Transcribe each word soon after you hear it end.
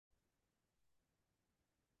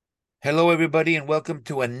Hello, everybody, and welcome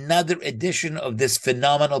to another edition of this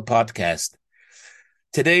phenomenal podcast.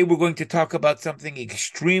 Today, we're going to talk about something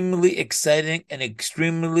extremely exciting and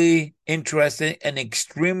extremely interesting and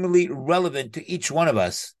extremely relevant to each one of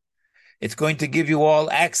us. It's going to give you all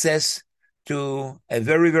access to a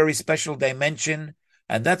very, very special dimension,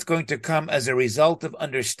 and that's going to come as a result of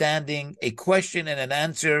understanding a question and an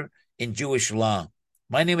answer in Jewish law.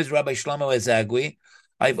 My name is Rabbi Shlomo Ezagui.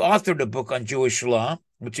 I've authored a book on Jewish law,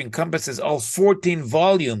 which encompasses all 14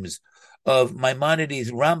 volumes of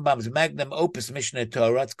Maimonides' Rambam's magnum opus Mishneh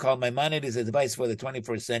Torah. It's called Maimonides' Advice for the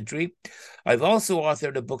 21st Century. I've also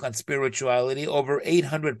authored a book on spirituality, over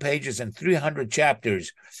 800 pages and 300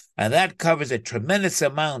 chapters, and that covers a tremendous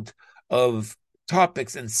amount of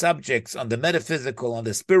topics and subjects on the metaphysical, on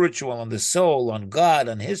the spiritual, on the soul, on God,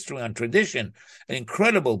 on history, on tradition. An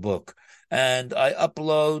incredible book. And I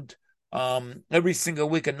upload every single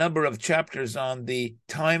week a number of chapters on the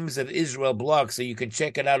Times of Israel blog, so you can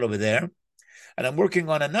check it out over there. And I'm working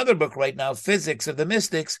on another book right now, Physics of the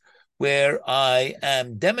Mystics, where I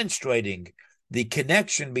am demonstrating the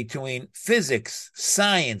connection between physics,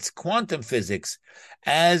 science, quantum physics,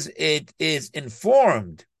 as it is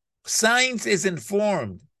informed. Science is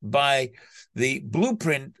informed by the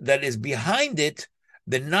blueprint that is behind it,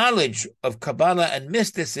 the knowledge of Kabbalah and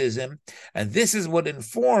mysticism, and this is what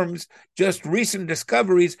informs just recent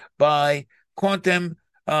discoveries by quantum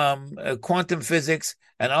physics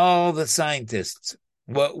and all the scientists.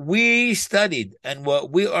 What we studied and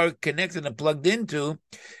what we are connected and plugged into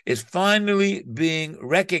is finally being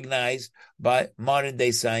recognized by modern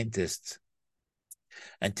day scientists.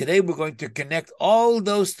 And today we're going to connect all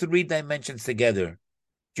those three dimensions together: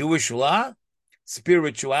 Jewish law,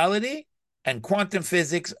 spirituality, and quantum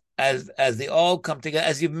physics, as they all come together,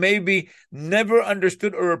 as you've maybe never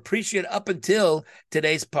understood or appreciated up until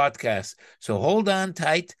today's podcast. So hold on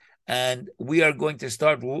tight, and we are going to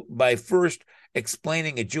start by first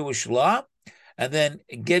explaining a Jewish law, and then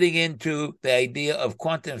getting into the idea of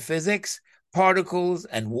quantum physics, particles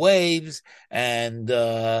and waves, and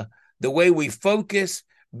the way we focus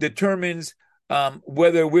determines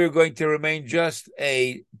whether we're going to remain just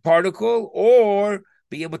a particle or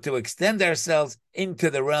be able to extend ourselves into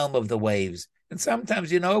the realm of the waves. And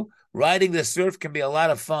sometimes, riding the surf can be a lot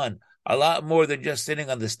of fun, a lot more than just sitting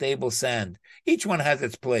on the stable sand. Each one has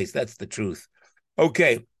its place. That's the truth.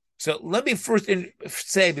 Okay, so let me first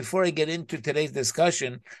say, before I get into today's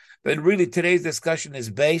discussion, that really today's discussion is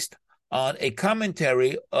based on a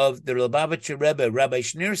commentary of the Lubavitcher Rebbe, Rabbi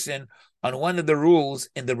Schneerson, on one of the rules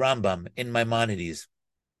in the Rambam, in Maimonides.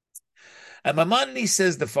 And Maimonides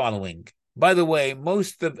says the following. By the way,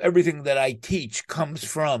 most of everything that I teach comes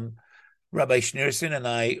from Rabbi Schneerson, and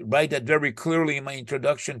I write that very clearly in my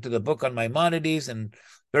introduction to the book on Maimonides, and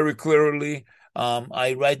very clearly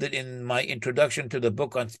I write that in my introduction to the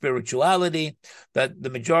book on spirituality, that the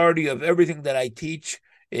majority of everything that I teach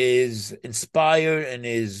is inspired and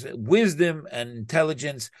is wisdom and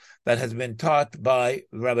intelligence that has been taught by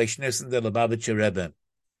Rabbi Schneerson, the Lubavitcher Rebbe.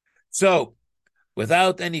 So,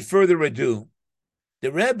 without any further ado,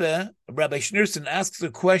 the Rebbe, Rabbi Schneerson, asks a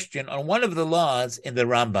question on one of the laws in the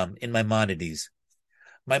Rambam, in Maimonides.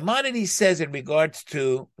 Maimonides says in regards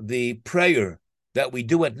to the prayer that we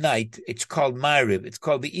do at night, it's called Ma'ariv, it's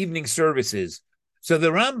called the evening services. So the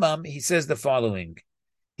Rambam, he says the following.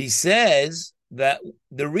 He says that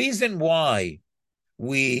the reason why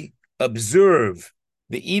we observe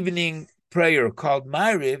the evening prayer called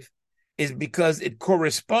Ma'ariv is because it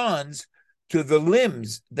corresponds to the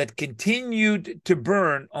limbs that continued to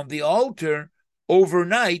burn on the altar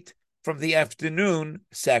overnight from the afternoon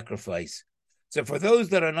sacrifice. So for those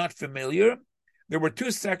that are not familiar, there were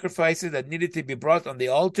two sacrifices that needed to be brought on the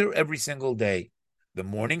altar every single day: the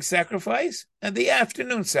morning sacrifice and the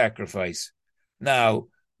afternoon sacrifice. Now,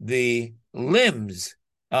 the limbs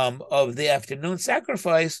of the afternoon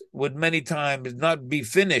sacrifice would many times not be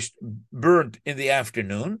finished, burnt in the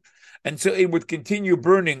afternoon, and so it would continue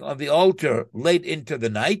burning on the altar late into the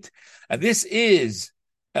night. And this is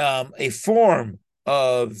a form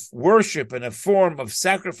of worship and a form of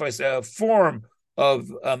sacrifice, a form of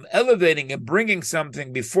elevating and bringing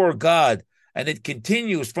something before God, and it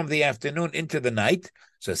continues from the afternoon into the night.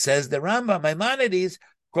 So says the Rambam, Maimonides,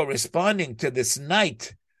 corresponding to this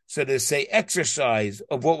night, so to say, exercise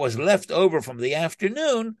of what was left over from the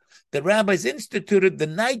afternoon, the rabbis instituted the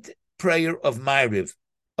night prayer of Ma'ariv,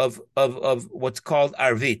 of what's called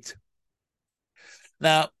Arvit.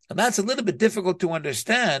 Now, that's a little bit difficult to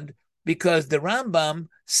understand because the Rambam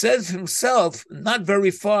says himself, not very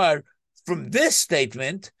far from this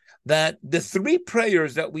statement, that the three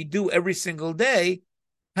prayers that we do every single day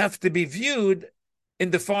have to be viewed in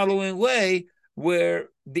the following way, where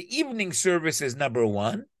the evening service is number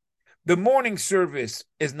one, the morning service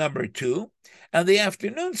is number two, and the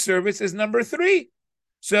afternoon service is number three.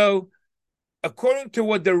 So, according to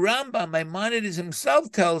what the Rambam Maimonides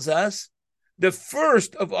himself tells us, the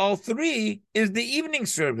first of all three is the evening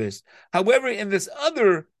service. However, in this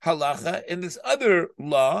other halacha, in this other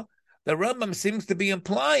law, the Rambam seems to be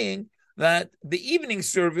implying that the evening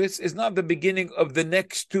service is not the beginning of the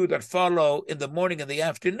next two that follow in the morning and the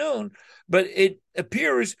afternoon, but it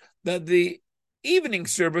appears that the evening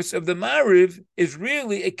service of the Mariv is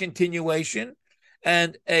really a continuation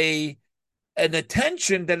and an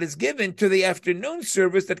attention that is given to the afternoon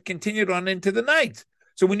service that continued on into the night.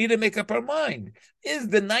 So we need to make up our mind. Is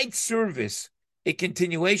the night service a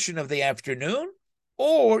continuation of the afternoon,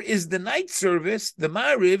 or is the night service, the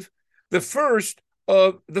Mariv, the first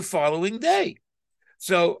of the following day?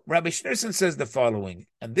 So Rabbi Schneerson says the following,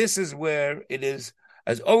 and this is where it is,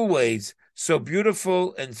 as always, so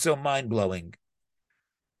beautiful and so mind-blowing.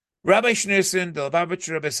 Rabbi Schneerson, the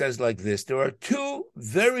Lubavitcher Rebbe, says like this: there are two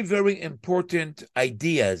very, very important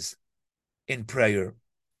ideas in prayer.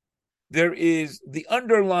 There is the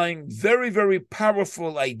underlying, very, very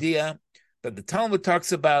powerful idea that the Talmud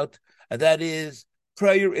talks about, and that is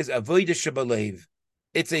prayer is avodah shebalev.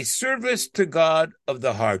 It's a service to God of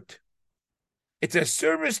the heart. It's a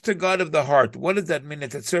service to God of the heart. What does that mean?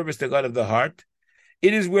 It's a service to God of the heart.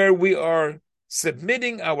 It is where we are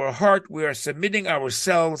submitting our heart, we are submitting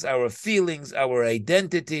ourselves, our feelings, our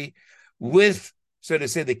identity with, so to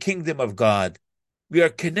say, the kingdom of God. We are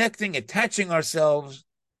connecting, attaching ourselves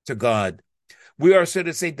to God. We are, so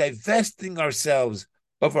to say, divesting ourselves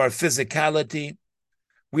of our physicality.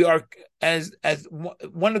 We are, as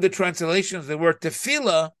one of the translations of the word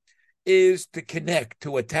tefillah is to connect,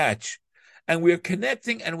 to attach. And we are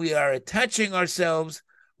connecting and we are attaching ourselves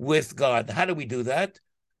with God. How do we do that?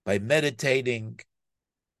 By meditating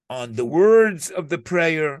on the words of the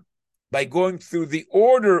prayer, by going through the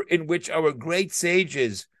order in which our great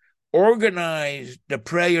sages organized the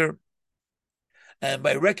prayer, and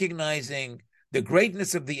by recognizing the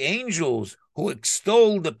greatness of the angels who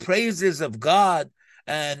extol the praises of God,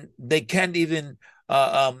 and they can't even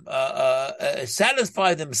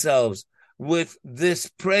satisfy themselves with this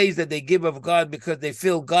praise that they give of God, because they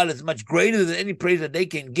feel God is much greater than any praise that they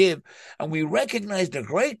can give. And we recognize the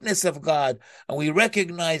greatness of God, and we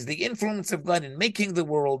recognize the influence of God in making the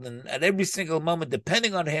world, and at every single moment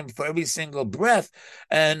depending on Him for every single breath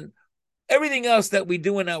and everything else that we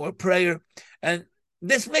do in our prayer. And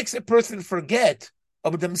this makes a person forget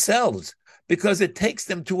of themselves, because it takes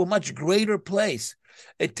them to a much greater place.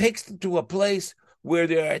 It takes them to a place where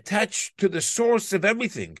they're attached to the source of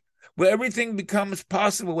everything, where everything becomes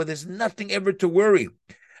possible, where there's nothing ever to worry.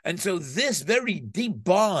 And so this very deep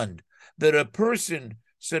bond that a person,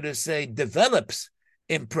 so to say, develops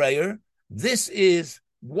in prayer, this is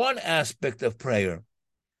one aspect of prayer.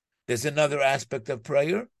 There's another aspect of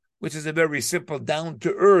prayer, which is a very simple,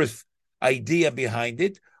 down-to-earth idea behind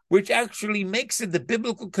it, which actually makes it the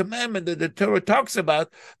biblical commandment that the Torah talks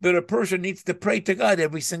about, that a person needs to pray to God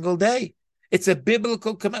every single day. It's a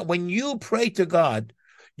biblical command. When you pray to God,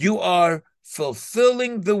 you are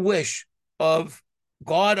fulfilling the wish of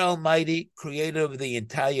God Almighty, creator of the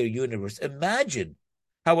entire universe. Imagine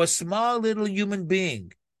how a small little human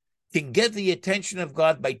being can get the attention of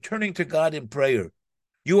God by turning to God in prayer.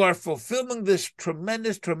 You are fulfilling this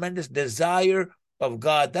tremendous, tremendous desire of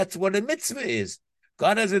God. That's what a mitzvah is.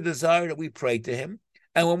 God has a desire that we pray to Him.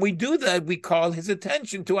 And when we do that, we call His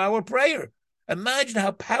attention to our prayer. Imagine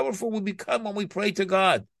how powerful we become when we pray to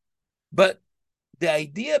God. But the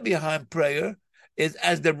idea behind prayer is,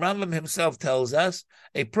 as the Rambam himself tells us,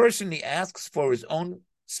 a person, he asks for his own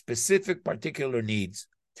specific particular needs.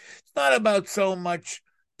 It's not about so much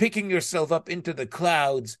picking yourself up into the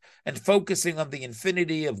clouds and focusing on the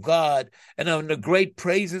infinity of God and on the great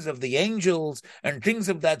praises of the angels and things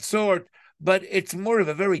of that sort, but it's more of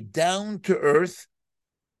a very down-to-earth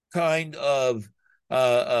kind of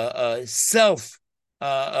self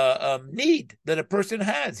need that a person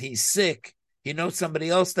has. He's sick. He knows somebody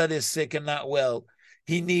else that is sick and not well.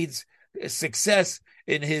 He needs success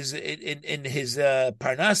in his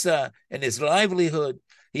parnasa, in his livelihood.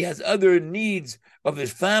 He has other needs of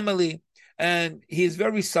his family, and he is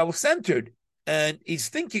very self-centered, and he's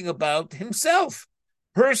thinking about himself,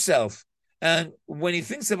 herself. And when he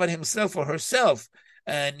thinks about himself or herself,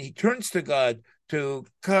 and he turns to God to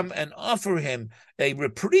come and offer him a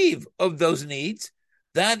reprieve of those needs,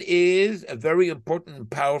 that is a very important and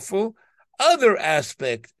powerful other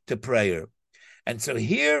aspect to prayer. And so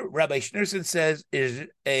here, Rabbi Schneerson says, is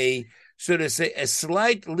a, so to say, a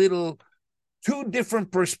slight little two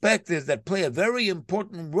different perspectives that play a very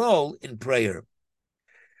important role in prayer.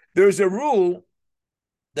 There's a rule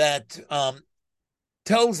that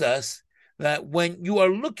tells us that when you are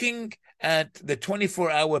looking at the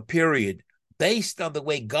 24-hour period based on the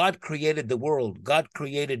way God created the world, God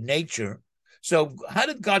created nature. So how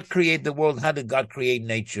did God create the world? How did God create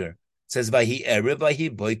nature? It says, Vahi erev,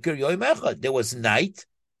 vahi boiker yom echad. There was night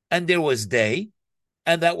and there was day,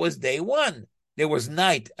 and that was day one. There was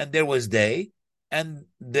night and there was day, and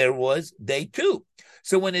there was day two.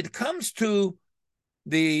 So when it comes to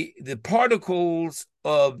the particles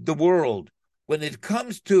of the world, when it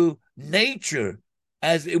comes to nature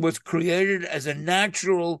as it was created as a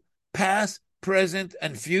natural past, present,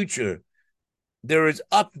 and future, there is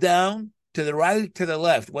up, down, to the right, to the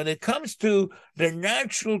left. When it comes to the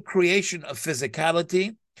natural creation of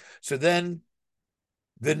physicality, so then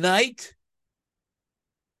the night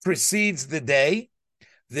precedes the day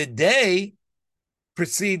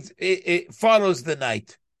precedes, it follows the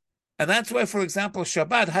night. And that's why, for example,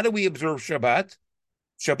 Shabbat, how do we observe Shabbat?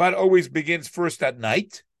 Shabbat always begins first at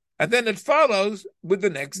night, and then it follows with the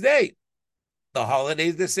next day. The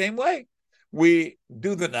holidays the same way. We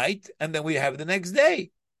do the night, and then we have the next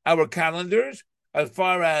day. Our calendars, as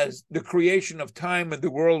far as the creation of time and the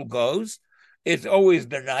world goes, it's always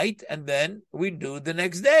the night, and then we do the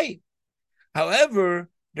next day. However,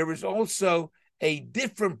 there is also a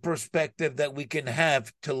different perspective that we can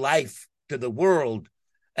have to life, to the world,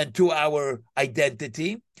 and to our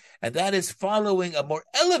identity, and that is following a more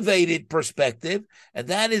elevated perspective, and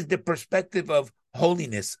that is the perspective of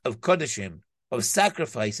holiness, of kodeshim, of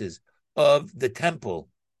sacrifices, of the temple,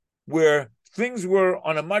 where things were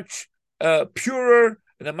on a much purer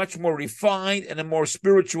and a much more refined and a more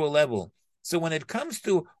spiritual level. So when it comes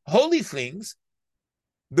to holy things,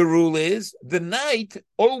 the rule is the night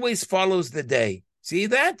always follows the day. See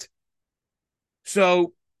that?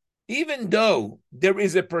 So even though there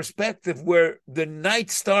is a perspective where the night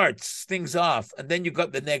starts things off, and then you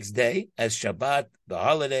got the next day as Shabbat, the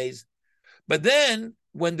holidays, but then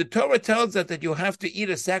when the Torah tells us that you have to eat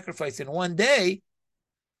a sacrifice in one day,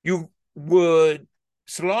 you would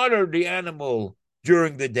slaughter the animal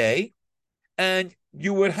during the day, and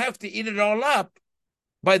you would have to eat it all up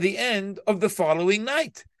by the end of the following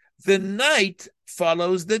night. The night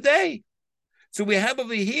follows the day. So we have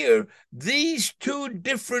over here these two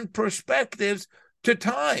different perspectives to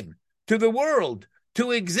time, to the world,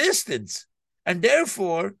 to existence. And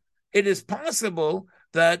therefore, it is possible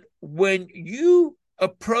that when you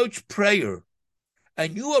approach prayer,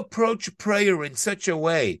 and you approach prayer in such a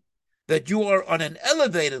way that you are on an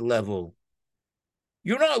elevated level,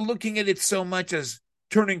 you're not looking at it so much as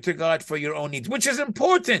turning to God for your own needs, which is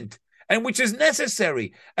important and which is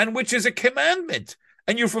necessary and which is a commandment.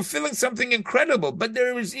 And you're fulfilling something incredible. But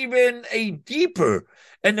there is even a deeper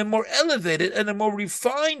and a more elevated and a more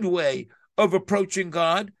refined way of approaching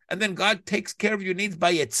God. And then God takes care of your needs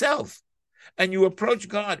by itself. And you approach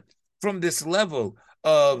God from this level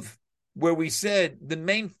of where we said the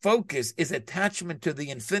main focus is attachment to the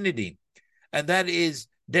infinity. And that is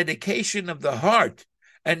dedication of the heart.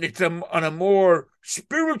 And it's on a more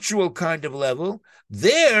spiritual kind of level.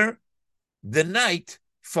 There, the night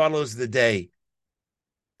follows the day.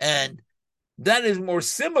 And that is more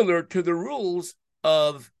similar to the rules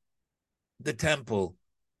of the temple.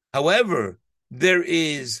 However, there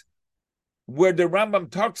is where the Rambam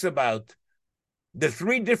talks about the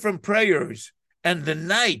three different prayers, and the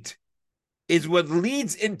night is what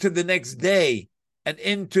leads into the next day and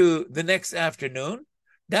into the next afternoon.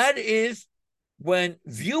 That is when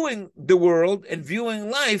viewing the world and viewing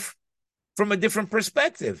life from a different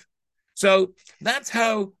perspective. So that's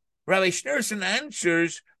how Rabbi Schneerson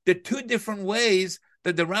answers the two different ways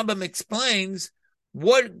that the Rambam explains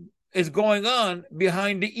what is going on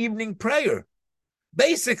behind the evening prayer.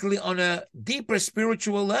 Basically, on a deeper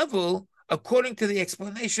spiritual level, according to the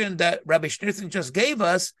explanation that Rabbi Schneerson just gave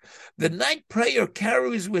us, the night prayer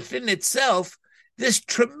carries within itself this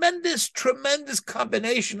tremendous, tremendous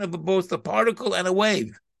combination of both a particle and a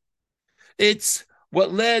wave. It's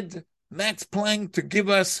what led Max Planck to give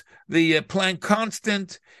us the Planck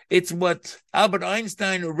constant. It's what Albert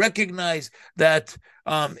Einstein recognized, that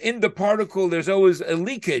in the particle there's always a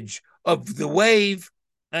leakage of the wave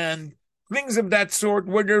and things of that sort,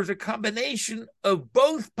 where there's a combination of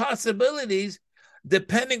both possibilities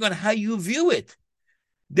depending on how you view it.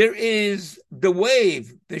 There is the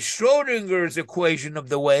wave, the Schrodinger's equation of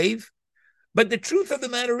the wave, but the truth of the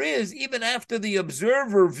matter is, even after the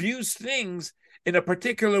observer views things in a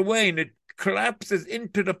particular way and it collapses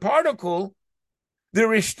into the particle,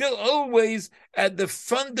 there is still always at the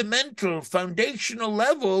fundamental, foundational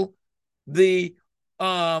level the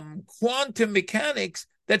quantum mechanics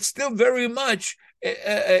that still very much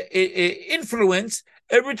influence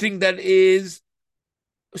everything that is,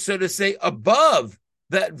 so to say, above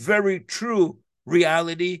that very true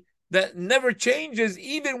reality that never changes,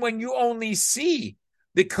 even when you only see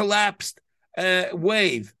the collapsed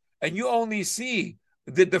wave and you only see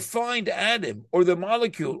the defined atom or the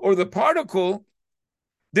molecule or the particle.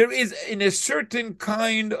 There is, in a certain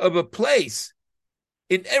kind of a place,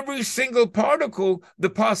 in every single particle, the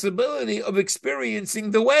possibility of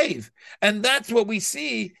experiencing the wave. And that's what we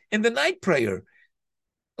see in the night prayer.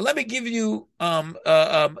 Let me give you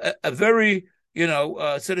a very,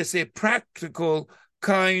 so to say, practical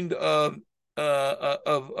kind of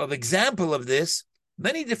example of this.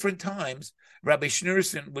 Many different times, Rabbi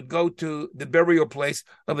Schneerson would go to the burial place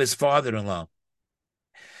of his father-in-law.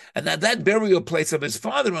 And at that burial place of his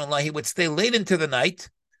father-in-law, he would stay late into the night,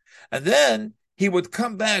 and then he would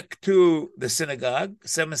come back to the synagogue,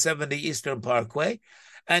 770 Eastern Parkway,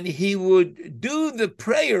 and he would do the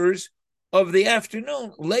prayers of the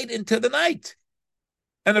afternoon late into the night.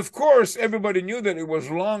 And of course, everybody knew that it was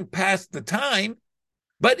long past the time.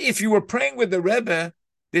 But if you were praying with the Rebbe,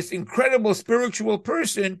 this incredible spiritual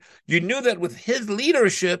person, you knew that with his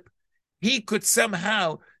leadership, he could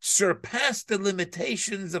somehow surpass the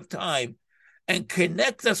limitations of time and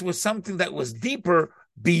connect us with something that was deeper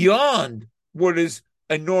beyond what is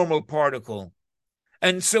a normal particle.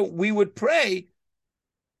 And so we would pray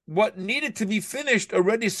what needed to be finished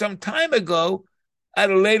already some time ago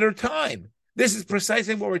at a later time. This is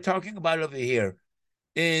precisely what we're talking about over here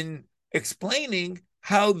in explaining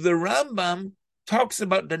how the Rambam talks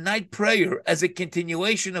about the night prayer as a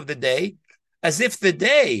continuation of the day, as if the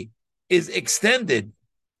day is extended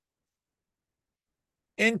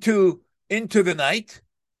into the night,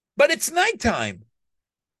 but it's nighttime.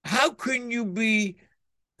 How can you be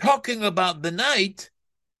talking about the night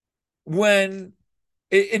when,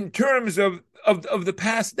 in terms of the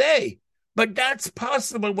past day? But that's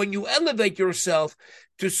possible when you elevate yourself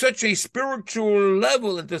to such a spiritual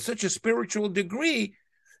level and to such a spiritual degree.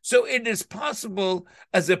 So it is possible,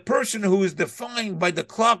 as a person who is defined by the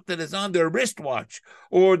clock that is on their wristwatch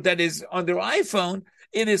or that is on their iPhone,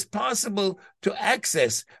 it is possible to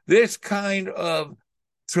access this kind of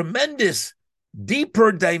tremendous,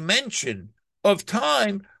 deeper dimension of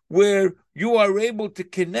time where you are able to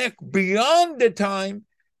connect beyond the time,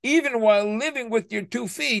 even while living with your 2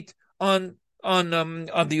 feet on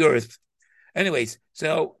the earth. Anyways,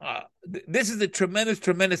 so this is a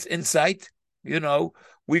tremendous insight.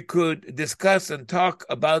 We could discuss and talk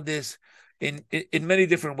about this in many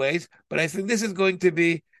different ways, but I think this is going to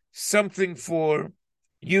be something for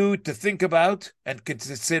you to think about and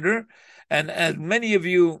consider. And as many of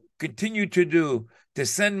you continue to do, to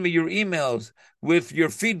send me your emails with your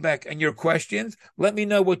feedback and your questions, let me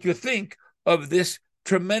know what you think of this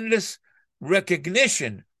tremendous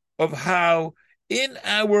recognition of how in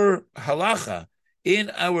our halacha, in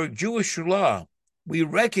our Jewish law, we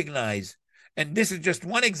recognize, and this is just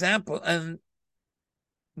one example, and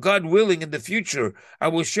God willing, in the future, I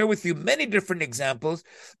will share with you many different examples,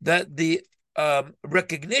 that the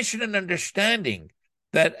recognition and understanding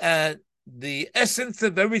that at the essence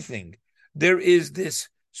of everything, there is this,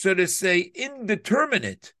 so to say,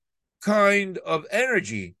 indeterminate kind of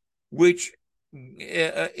energy, which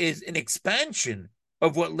is an expansion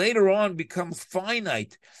of what later on becomes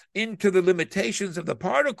finite into the limitations of the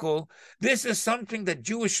particle. This is something that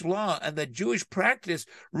Jewish law and that Jewish practice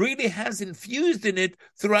really has infused in it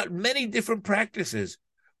throughout many different practices,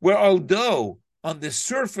 where although on the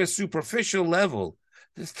surface, superficial level,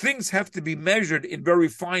 things have to be measured in very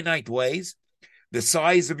finite ways, the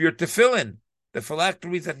size of your tefillin, the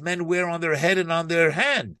phylacteries that men wear on their head and on their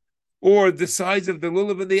hand, or the size of the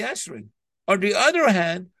lulav and the esrog. On the other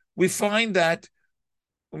hand, we find that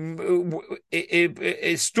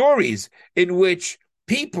stories in which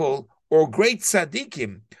people or great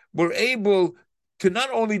tzaddikim were able to not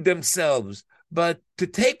only themselves, but to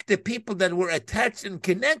take the people that were attached and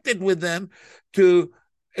connected with them to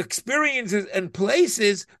experiences and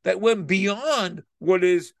places that went beyond what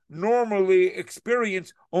is normally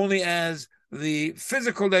experienced only as the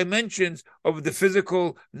physical dimensions of the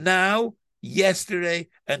physical now, yesterday,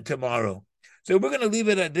 and tomorrow. So we're going to leave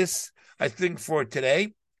it at this, I think, for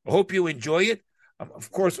today. I hope you enjoy it. I'm, of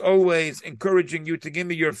course, always encouraging you to give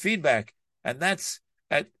me your feedback, and that's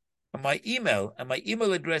at my email. And my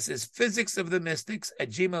email address is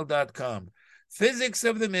physicsofthemystics@gmail.com.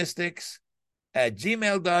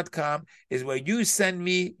 physicsofthemystics@gmail.com is where you send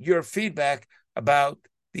me your feedback about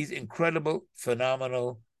these incredible,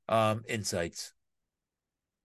 phenomenal insights.